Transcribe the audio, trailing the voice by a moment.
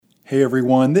Hey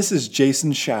everyone, this is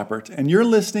Jason Schappert, and you're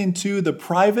listening to the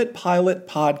Private Pilot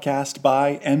Podcast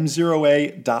by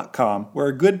M0A.com, where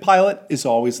a good pilot is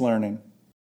always learning.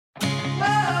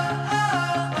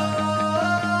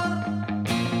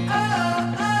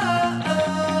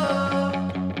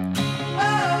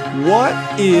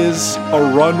 What is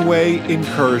a runway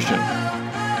incursion?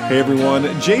 Hey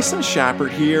everyone, Jason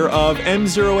Schappert here of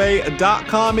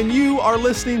M0A.com, and you are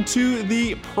listening to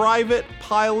the Private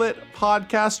Pilot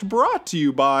Podcast brought to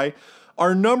you by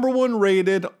our number one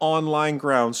rated online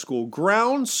ground school,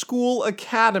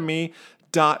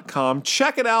 groundschoolacademy.com.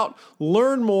 Check it out,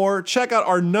 learn more, check out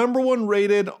our number one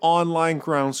rated online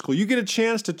ground school. You get a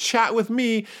chance to chat with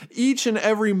me each and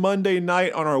every Monday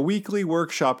night on our weekly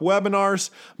workshop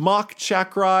webinars, mock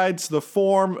check rides, the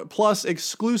form, plus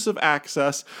exclusive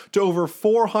access to over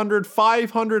 400,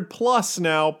 500 plus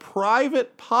now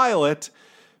private pilot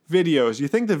videos. You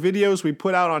think the videos we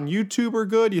put out on YouTube are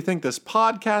good? You think this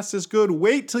podcast is good?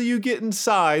 Wait till you get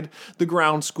inside the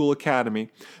Ground School Academy.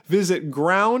 Visit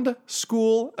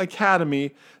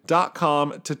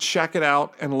groundschoolacademy.com to check it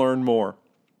out and learn more.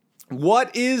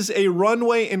 What is a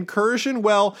runway incursion?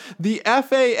 Well, the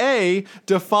FAA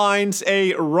defines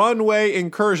a runway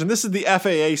incursion. This is the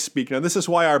FAA speak. Now, this is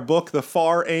why our book, The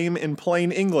FAR Aim in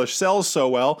Plain English, sells so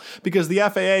well, because the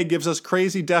FAA gives us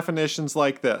crazy definitions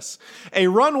like this. A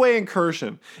runway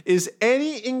incursion is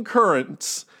any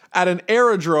incurrence at an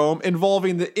aerodrome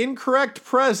involving the incorrect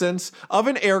presence of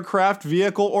an aircraft,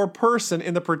 vehicle, or person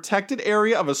in the protected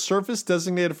area of a surface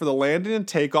designated for the landing and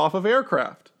takeoff of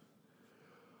aircraft.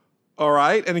 All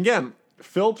right, and again,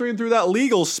 filtering through that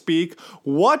legal speak,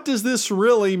 what does this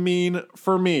really mean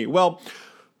for me? Well,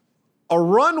 a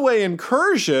runway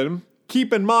incursion,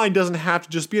 keep in mind, doesn't have to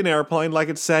just be an airplane. Like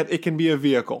it said, it can be a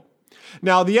vehicle.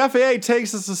 Now, the FAA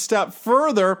takes us a step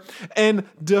further and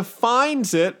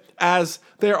defines it as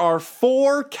there are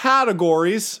 4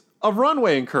 categories of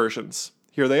runway incursions.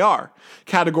 Here they are.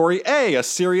 Category A, a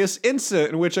serious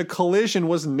incident in which a collision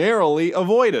was narrowly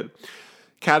avoided.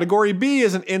 Category B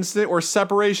is an incident where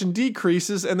separation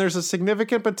decreases and there's a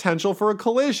significant potential for a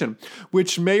collision,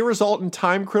 which may result in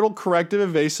time-critical corrective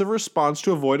evasive response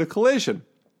to avoid a collision.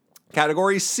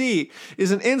 Category C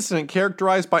is an incident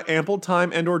characterized by ample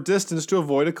time and/or distance to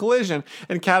avoid a collision.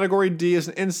 And Category D is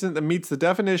an incident that meets the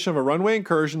definition of a runway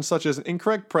incursion, such as an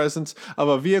incorrect presence of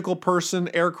a vehicle, person,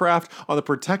 aircraft on the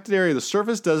protected area of the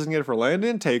surface designated for landing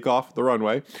and takeoff, the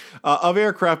runway, of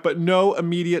aircraft, but no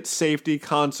immediate safety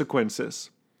consequences.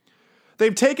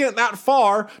 They've taken it that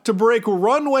far to break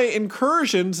runway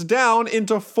incursions down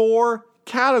into 4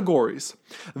 categories.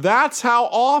 That's how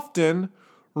often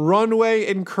runway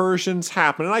incursions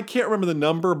happen. And I can't remember the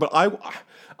number, but I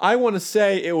want to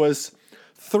say it was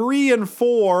 3 and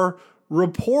 4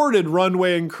 reported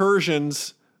runway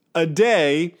incursions a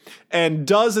day, and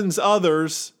dozen of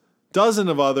others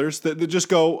that just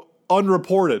go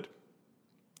unreported.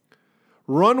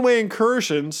 Runway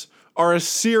incursions are a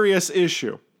serious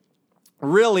issue.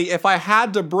 Really, if I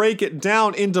had to break it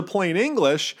down into plain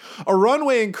English, a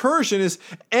runway incursion is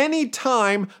any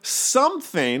time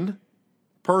something,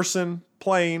 person,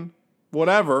 plane,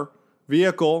 whatever,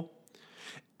 vehicle,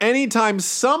 anytime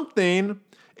something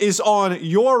is on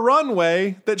your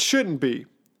runway that shouldn't be.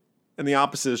 And the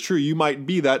opposite is true. You might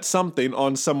be that something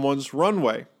on someone's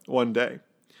runway one day.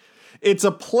 It's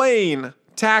a plane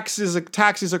taxis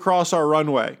across our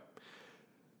runway.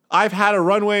 I've had a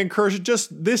runway incursion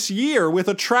just this year with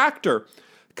a tractor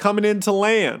coming into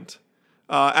land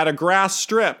at a grass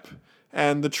strip.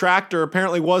 And the tractor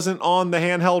apparently wasn't on the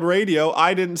handheld radio.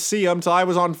 I didn't see him until I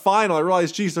was on final. I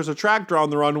realized, geez, there's a tractor on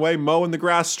the runway mowing the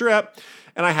grass strip.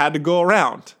 And I had to go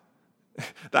around.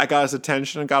 That got his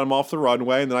attention and got him off the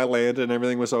runway. And then I landed and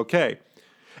everything was okay.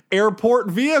 Airport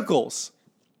vehicles.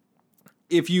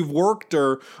 If you've worked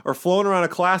or flown around a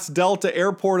Class Delta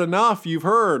airport enough, you've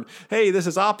heard, hey, this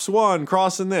is Ops 1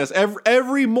 crossing this.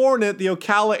 Every morning at the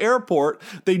Ocala airport,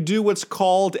 they do what's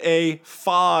called a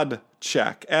FOD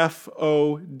check,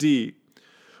 F-O-D,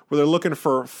 where they're looking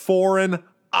for foreign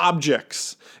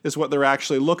objects is what they're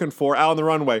actually looking for out on the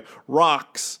runway.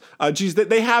 Rocks.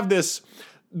 They have this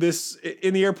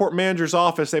in the airport manager's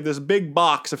office, they have this big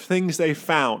box of things they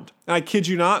found. And I kid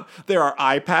you not, there are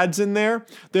iPads in there.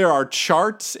 There are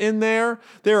charts in there.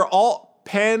 There are all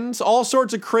pens, all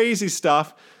sorts of crazy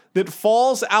stuff that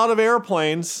falls out of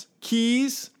airplanes,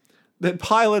 keys that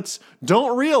pilots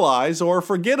don't realize or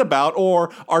forget about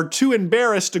or are too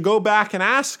embarrassed to go back and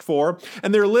ask for.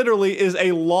 And there literally is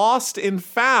a lost and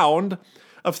found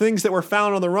of things that were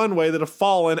found on the runway that have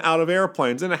fallen out of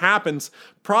airplanes. And it happens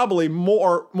probably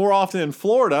more often in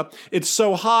Florida. It's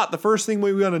so hot, the first thing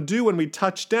we want to do when we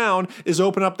touch down is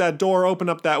open up that door, open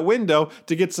up that window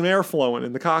to get some air flowing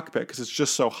in the cockpit because it's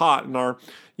just so hot in our,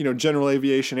 general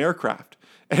aviation aircraft.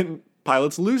 And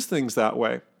pilots lose things that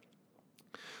way.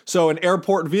 So an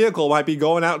airport vehicle might be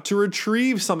going out to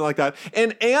retrieve something like that.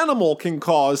 An animal can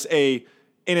cause a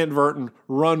inadvertent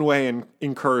runway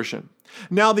incursion.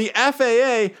 Now, the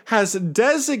FAA has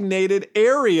designated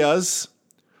areas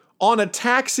on a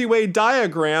taxiway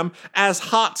diagram as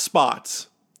hotspots.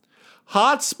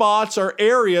 Hotspots are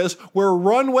areas where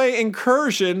runway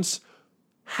incursions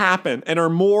happen and are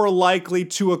more likely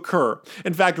to occur.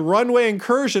 In fact, runway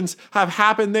incursions have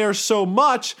happened there so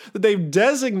much that they've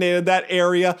designated that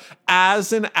area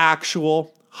as an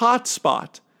actual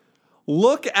hotspot.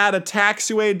 Look at a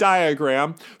taxiway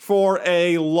diagram for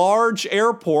a large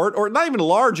airport, or not even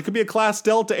large, it could be a Class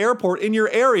Delta airport in your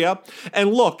area,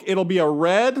 and look, it'll be a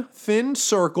red thin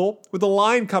circle with a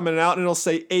line coming out, and it'll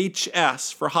say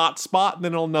HS for hotspot, and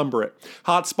then it'll number it.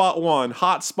 Hotspot 1,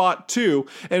 hotspot 2,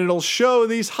 and it'll show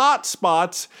these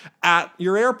hotspots at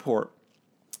your airport.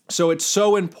 So it's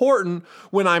so important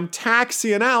when I'm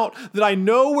taxiing out that I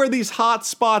know where these hot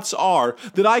spots are,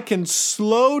 that I can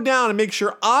slow down and make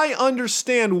sure I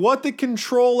understand what the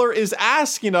controller is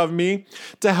asking of me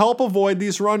to help avoid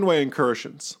these runway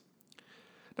incursions.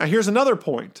 Now here's another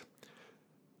point.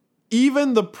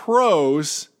 Even the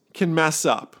pros can mess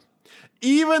up.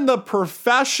 Even the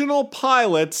professional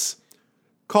pilots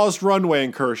cause runway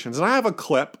incursions. And I have a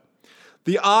clip.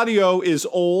 The audio is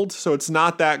old, so it's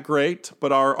not that great,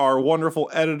 but our wonderful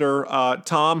editor,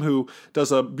 Tom, who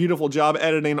does a beautiful job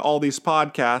editing all these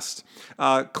podcasts,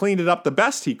 cleaned it up the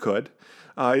best he could.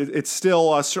 It's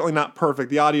still certainly not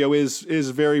perfect. The audio is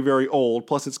very, very old,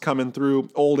 plus it's coming through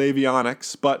old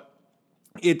avionics, but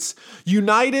it's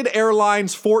United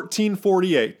Airlines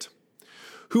 1448,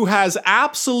 who has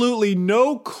absolutely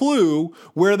no clue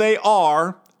where they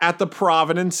are at the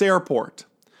Providence Airport.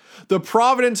 The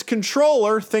Providence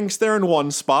controller thinks they're in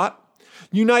one spot.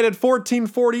 United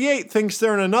 1448 thinks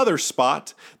they're in another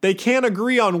spot. They can't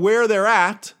agree on where they're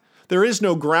at. There is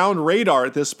no ground radar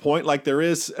at this point like there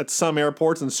is at some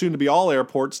airports and soon to be all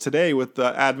airports today with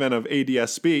the advent of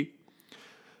ADS-B.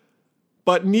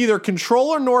 But neither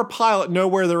controller nor pilot know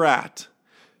where they're at.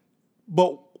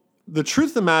 But the truth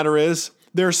of the matter is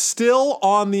they're still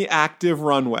on the active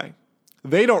runway.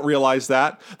 They don't realize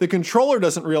that. The controller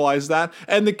doesn't realize that.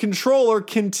 And the controller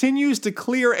continues to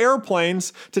clear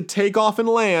airplanes to take off and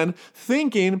land,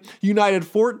 thinking United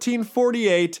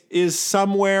 1448 is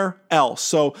somewhere else.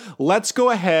 So let's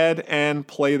go ahead and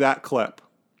play that clip.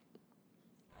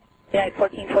 United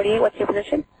 1448, what's your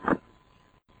position?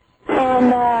 And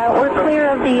we're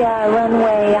clear of the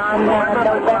runway on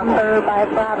November by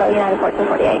Bravo, United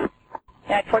 1448.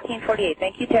 United 1448,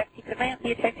 thank you. Taxi command,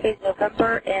 via taxiways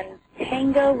November and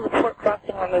Tango, report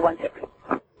crossing runway 16.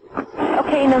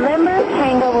 Okay, November,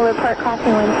 Tango will report crossing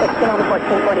 16 on the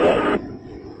 1448.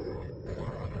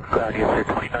 Ground user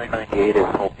 2998 is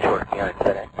hold short behind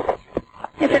FedEx.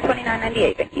 Yes, sir,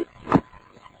 2998, thank you.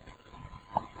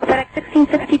 FedEx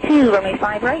 1662, runway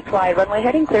 5 right, fly runway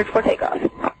heading, cleared for takeoff.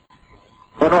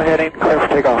 Runway heading, clear for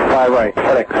takeoff, 5 right,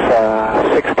 FedEx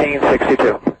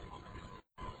 1662.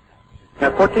 Now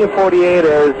 1448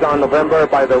 is on November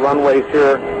by the runways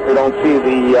here. We don't see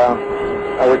the,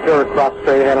 we're clear across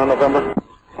straight ahead on November.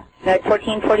 United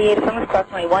 1448, affirmative, cross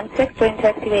runway 16, join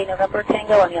taxiway November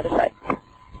Tango on the other side.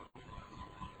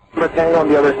 For Tango on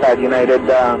the other side, United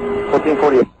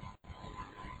 1448.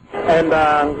 And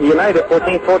United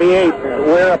 1448,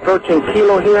 we're approaching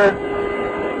Kilo here.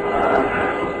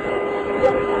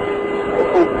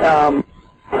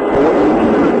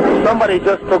 Somebody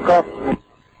just took off.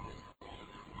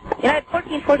 United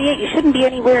 1448, you shouldn't be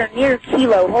anywhere near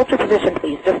Kilo. Hold your position,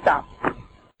 please. Just stop.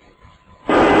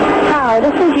 Hi,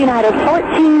 this is United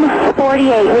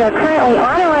 1448. We are currently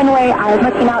on a runway. I was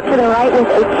looking out to the right with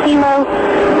a Kilo.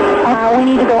 We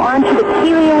need to go on to the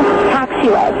Kilo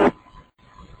taxiway.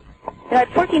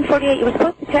 United 1448, you were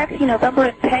supposed to taxi November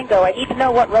and Tango. I need to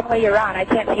know what runway you're on. I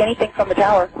can't see anything from the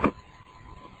tower.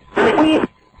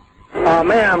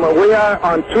 Ma'am, we are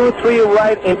on 23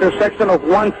 right, intersection of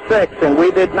 16, and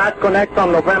we did not connect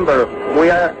on November. We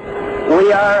are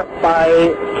by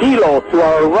Kilo to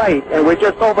our right, and we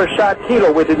just overshot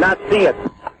Kilo. We did not see it.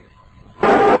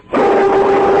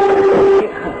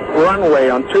 Runway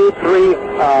on 23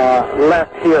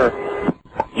 left here.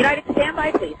 United, stand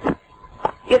by, please.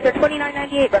 Yes, sir,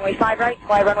 2998, runway 5 right,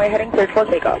 fly runway heading, cleared for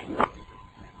takeoff.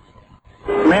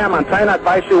 Ma'am, I'm trying to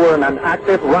advise you we're on an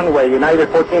active runway, United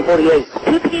 1448.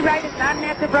 2P right is not an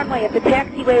active runway. It's a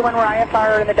taxiway when we're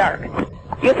IFR or in the dark.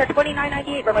 USA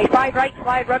 2998, runway 5 right,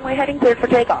 slide runway heading, cleared for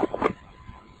takeoff.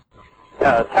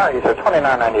 Tower USA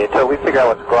 2998, so we figure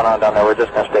out what's going on down there. We're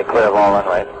just going to stay clear of all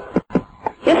runways.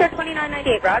 USA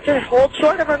 2998, roger. Hold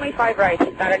short of runway 5 right.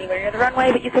 It's not anywhere near the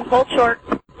runway, but you can hold short.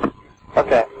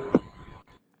 Okay.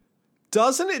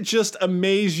 Doesn't it just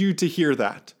amaze you to hear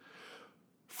that?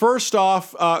 First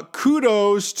off,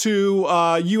 kudos to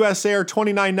US Air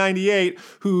 2998,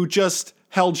 who just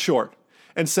held short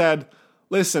and said,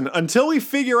 listen, until we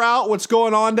figure out what's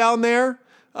going on down there,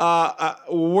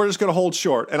 we're just going to hold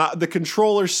short. And the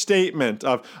controller's statement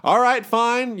of, all right,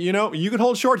 fine, you can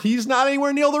hold short. He's not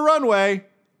anywhere near the runway,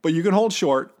 but you can hold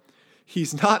short.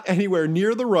 He's not anywhere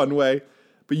near the runway,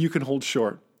 but you can hold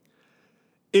short.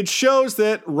 It shows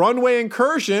that runway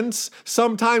incursions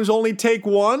sometimes only take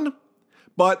one,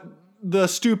 but the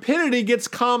stupidity gets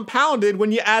compounded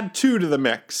when you add two to the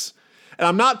mix. And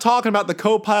I'm not talking about the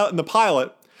co-pilot and the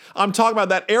pilot. I'm talking about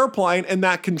that airplane and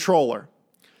that controller.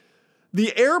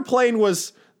 The airplane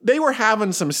they were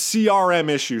having some CRM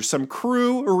issues, some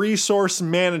crew resource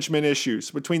management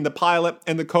issues between the pilot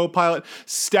and the co-pilot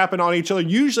stepping on each other.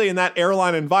 Usually in that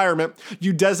airline environment,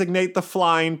 you designate the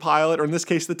flying pilot, or in this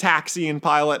case, the taxiing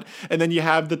pilot, and then you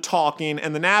have the talking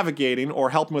and the navigating, or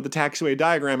helping with the taxiway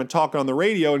diagram and talking on the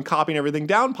radio and copying everything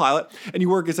down pilot, and you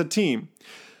work as a team.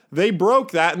 They broke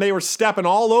that, and they were stepping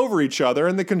all over each other,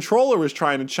 and the controller was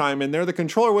trying to chime in there. The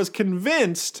controller was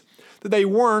convinced that they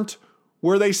weren't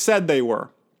where they said they were.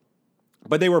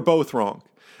 But they were both wrong.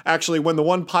 Actually, when the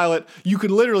one pilot, you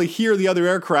could literally hear the other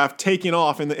aircraft taking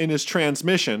off in his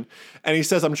transmission, and he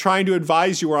says, I'm trying to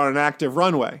advise you we're on an active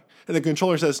runway. And the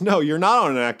controller says, no, you're not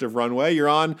on an active runway. You're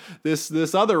on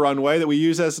this other runway that we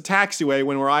use as a taxiway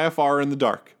when we're IFR in the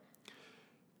dark.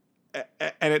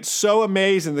 And it's so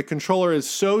amazing. The controller is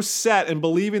so set in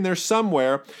believing they're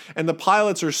somewhere, and the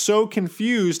pilots are so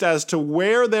confused as to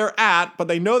where they're at, but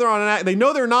they know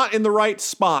they're not in the right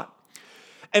spot.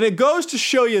 And it goes to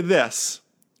show you this,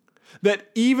 that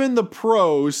even the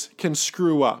pros can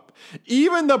screw up.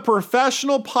 Even the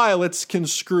professional pilots can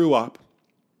screw up.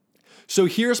 So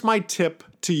here's my tip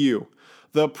to you.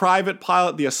 The private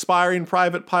pilot, the aspiring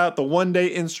private pilot, the one-day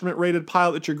instrument-rated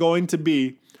pilot that you're going to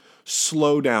be,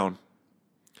 slow down.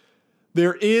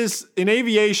 There is, in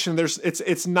aviation,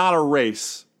 it's not a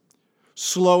race.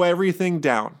 Slow everything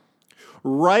down.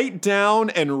 Write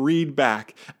down and read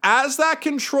back. As that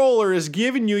controller is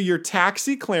giving you your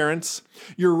taxi clearance,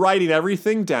 you're writing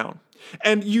everything down.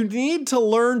 And you need to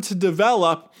learn to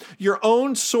develop your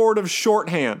own sort of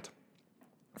shorthand.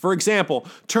 For example,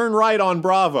 turn right on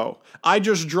Bravo. I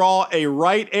just draw a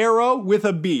right arrow with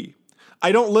a B.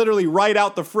 I don't literally write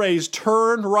out the phrase,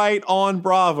 turn right on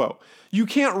Bravo. You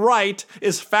can't write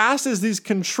as fast as these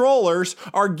controllers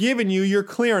are giving you your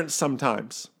clearance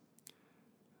sometimes.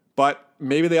 But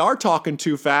maybe they are talking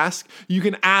too fast. You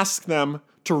can ask them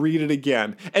to read it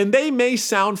again. And they may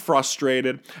sound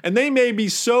frustrated, and they may be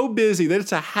so busy that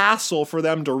it's a hassle for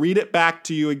them to read it back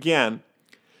to you again.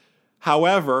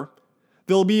 However,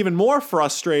 they'll be even more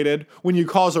frustrated when you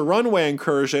cause a runway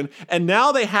incursion, and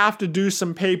now they have to do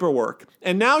some paperwork.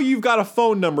 And now you've got a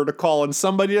phone number to call and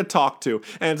somebody to talk to,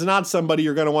 and it's not somebody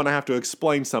you're going to want to have to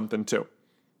explain something to.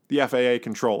 The FAA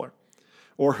controller.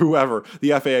 Or whoever,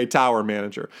 the FAA tower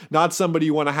manager. Not somebody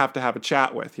you want to have a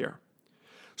chat with here.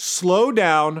 Slow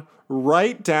down,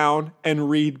 write down, and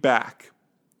read back.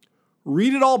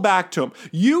 Read it all back to them.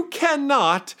 You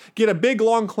cannot get a big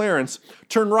long clearance,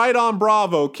 turn right on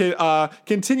Bravo,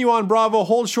 continue on Bravo,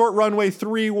 hold short runway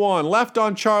 31, left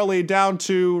on Charlie down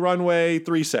to runway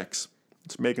 36.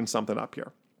 It's making something up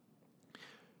here.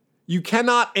 You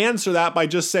cannot answer that by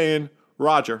just saying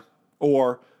Roger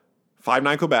or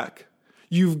 59 Quebec.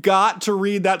 You've got to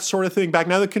read that sort of thing back.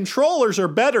 Now, the controllers are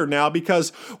better now because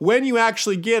when you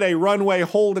actually get a runway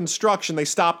hold instruction, they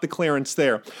stop the clearance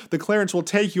there. The clearance will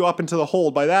take you up into the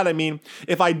hold. By that, I mean,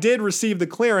 if I did receive the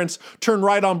clearance, turn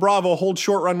right on Bravo, hold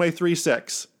short runway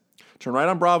 36. Turn right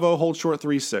on Bravo, hold short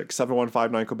 36,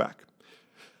 7159 Quebec.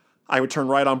 I would turn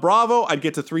right on Bravo, I'd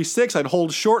get to 36, I'd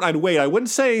hold short, I'd wait. I wouldn't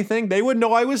say anything. They wouldn't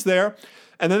know I was there.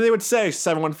 And then they would say,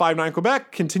 7159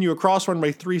 Quebec, continue across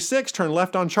runway 36, turn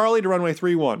left on Charlie to runway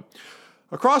 31.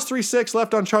 Across 36,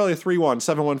 left on Charlie 31,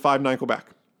 7159 Quebec.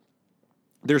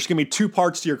 There's going to be two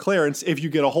parts to your clearance if you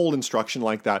get a hold instruction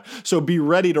like that. So be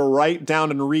ready to write down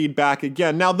and read back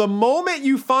again. Now, the moment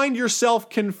you find yourself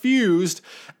confused,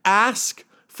 ask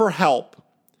for help.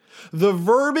 The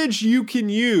verbiage you can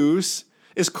use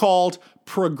is called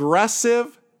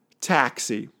progressive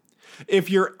taxi. If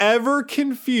you're ever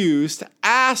confused,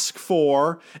 ask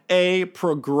for a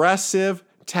progressive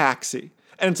taxi.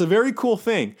 And it's a very cool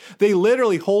thing. They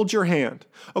literally hold your hand.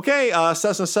 Okay,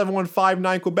 Cessna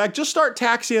 7159 Quebec, just start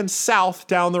taxiing south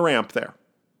down the ramp there.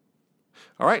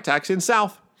 All right, taxiing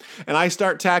south. And I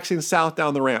start taxiing south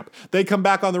down the ramp. They come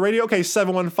back on the radio. Okay,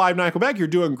 7159 Quebec, you're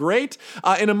doing great.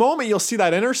 In a moment, you'll see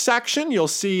that intersection. You'll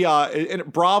see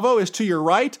Bravo is to your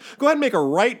right. Go ahead and make a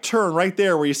right turn right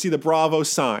there where you see the Bravo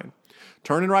sign.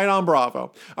 Turning right on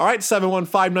Bravo. All right,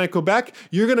 7159 Quebec,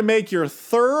 you're going to make your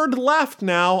third left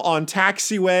now on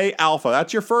Taxiway Alpha.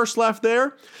 That's your first left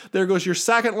there. There goes your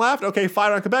second left. Okay,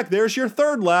 59 Quebec, there's your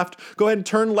third left. Go ahead and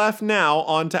turn left now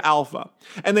onto Alpha.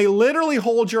 And they literally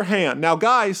hold your hand. Now,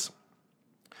 guys,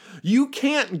 you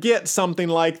can't get something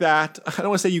like that. I don't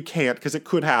want to say you can't because it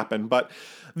could happen, but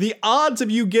the odds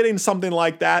of you getting something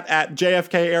like that at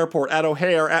JFK Airport, at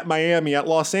O'Hare, at Miami, at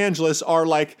Los Angeles are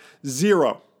like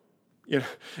zero.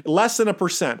 Less than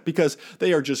 1% because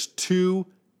they are just too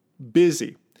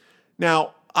busy.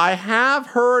 Now, I have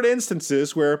heard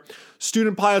instances where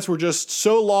student pilots were just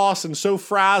so lost and so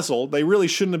frazzled, they really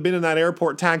shouldn't have been in that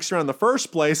airport taxi around in the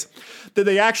first place, that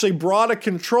they actually brought a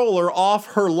controller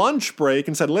off her lunch break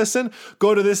and said, listen,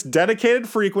 go to this dedicated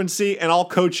frequency and I'll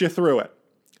coach you through it.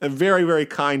 And very, very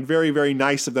kind, very, very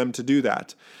nice of them to do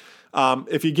that.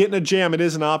 If you get in a jam, it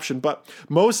is an option. But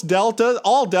most Deltas,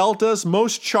 all Deltas,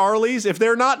 most Charlies, if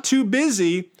they're not too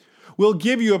busy, will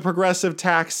give you a progressive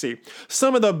taxi.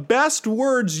 Some of the best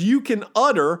words you can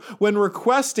utter when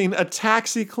requesting a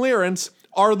taxi clearance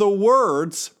are the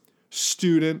words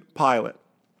student pilot.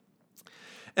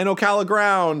 And Ocala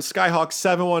Ground, Skyhawk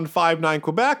 7159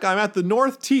 Quebec. I'm at the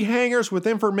North T hangars with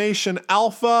information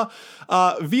Alpha,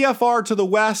 VFR to the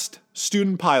west,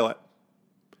 student pilot.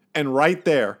 And right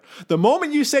there, the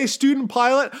moment you say student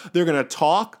pilot, they're going to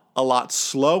talk a lot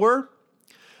slower.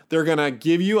 They're going to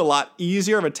give you a lot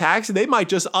easier of a taxi. They might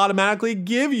just automatically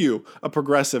give you a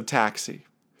progressive taxi.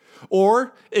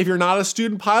 Or if you're not a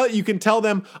student pilot, you can tell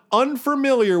them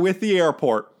unfamiliar with the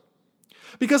airport.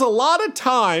 Because a lot of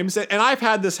times, and I've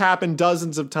had this happen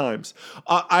dozens of times,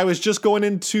 I was just going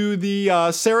into the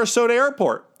Sarasota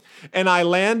airport and I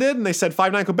landed and they said,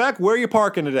 59 Quebec, where are you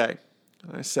parking today?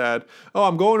 I said, oh,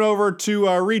 I'm going over to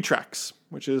Retrex,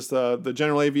 which is the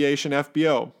General Aviation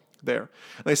FBO there.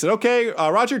 And they said, okay,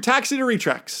 Roger, taxi to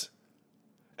Retrex.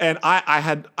 And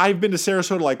I've been to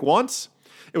Sarasota like once.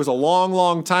 It was a long,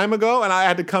 long time ago, and I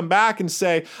had to come back and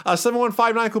say,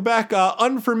 7159 Quebec,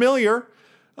 unfamiliar.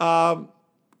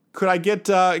 Could I get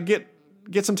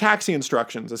some taxi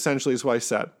instructions? Essentially is what I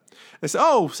said. They said,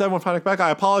 oh, 7159 Quebec,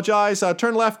 I apologize.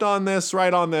 Turn left on this,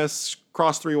 right on this,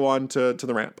 cross 31 to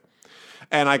the ramp.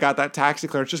 And I got that taxi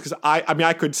clearance just because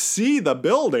I could see the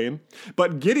building,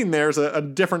 but getting there is a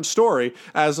different story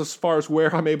as far as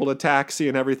where I'm able to taxi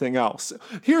and everything else.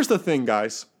 Here's the thing,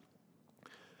 guys.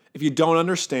 If you don't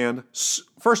understand,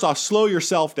 first off, slow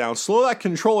yourself down. Slow that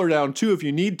controller down too if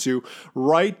you need to.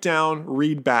 Write down,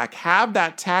 read back. Have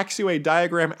that taxiway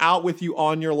diagram out with you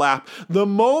on your lap. The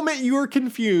moment you are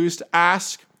confused,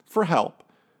 ask for help.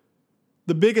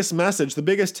 The biggest message, the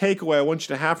biggest takeaway I want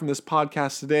you to have from this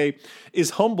podcast today is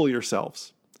humble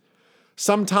yourselves.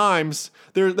 Sometimes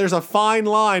there's a fine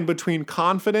line between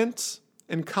confidence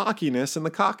and cockiness in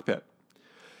the cockpit.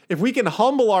 If we can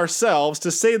humble ourselves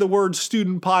to say the words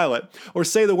student pilot or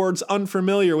say the words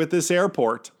unfamiliar with this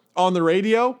airport on the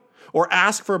radio or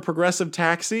ask for a progressive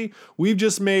taxi, we've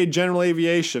just made general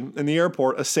aviation and the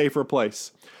airport a safer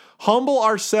place. Humble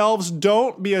ourselves.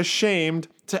 Don't be ashamed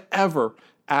to ever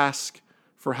ask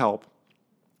for help.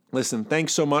 Listen,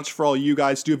 thanks so much for all you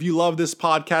guys do. If you love this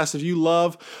podcast, if you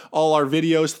love all our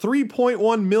videos,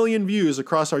 3.1 million views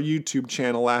across our YouTube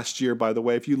channel last year, by the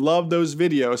way. If you love those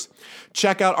videos,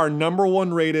 check out our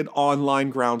 #1 rated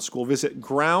online ground school. Visit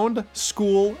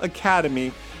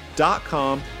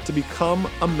groundschoolacademy.com to become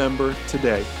a member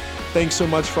today. Thanks so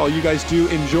much for all you guys do.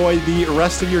 Enjoy the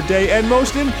rest of your day. And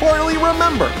most importantly,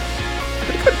 remember,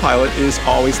 a good pilot is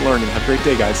always learning. Have a great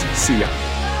day, guys. See ya.